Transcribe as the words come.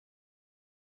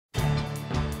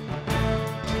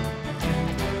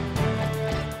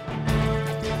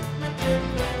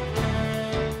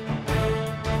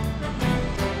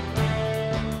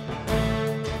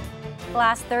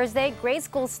Last Thursday, grade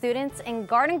school students in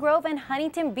Garden Grove and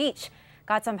Huntington Beach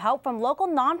got some help from local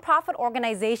nonprofit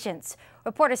organizations.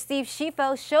 Reporter Steve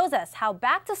Scifo shows us how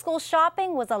back-to-school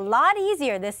shopping was a lot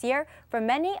easier this year for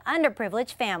many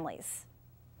underprivileged families.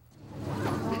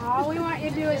 All we want you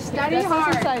to do is study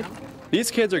hard.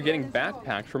 These kids are getting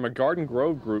backpacks from a Garden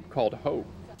Grove group called HOPE.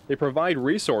 They provide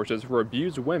resources for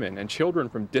abused women and children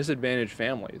from disadvantaged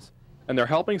families, and they're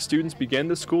helping students begin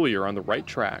the school year on the right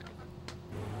track.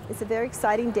 It's a very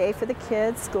exciting day for the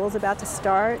kids. School's about to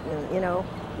start, and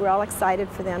we're all excited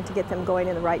for them to get them going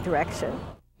in the right direction.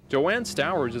 Joanne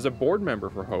Stowers is a board member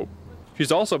for HOPE.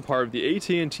 She's also part of the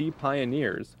at&t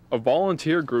Pioneers, a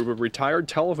volunteer group of retired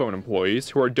telephone employees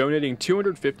who are donating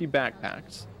 250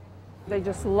 backpacks. They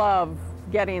just love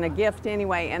getting a gift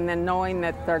anyway, and then knowing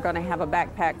that they're going to have a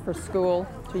backpack for school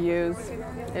to use,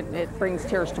 it brings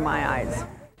tears to my eyes.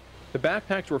 The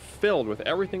backpacks were filled with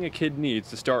everything a kid needs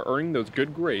to start earning those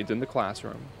good grades in the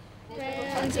classroom.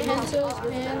 Pens, pencils,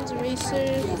 pens,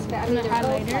 erasers, and a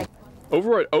highlighter.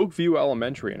 Over at Oakview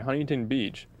Elementary in Huntington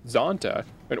Beach, Zonta,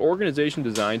 an organization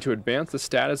designed to advance the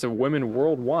status of women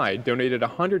worldwide, donated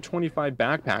 125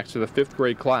 backpacks to the 5th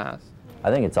grade class.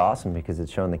 I think it's awesome because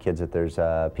it's showing the kids that there's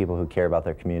people who care about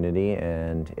their community,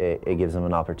 and it gives them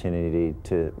an opportunity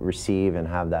to receive and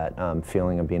have that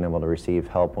feeling of being able to receive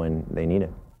help when they need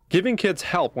it. Giving kids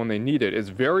help when they need it is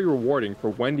very rewarding for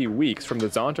Wendy Weeks from the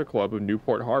Zonta Club of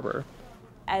Newport Harbor.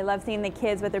 I love seeing the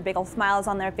kids with their big old smiles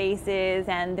on their faces,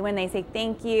 and when they say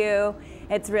thank you,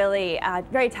 it's really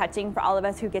very touching for all of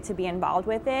us who get to be involved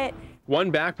with it. One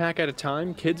backpack at a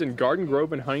time, kids in Garden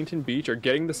Grove and Huntington Beach are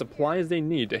getting the supplies they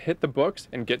need to hit the books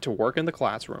and get to work in the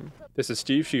classroom. This is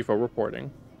Steve Scifo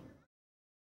reporting.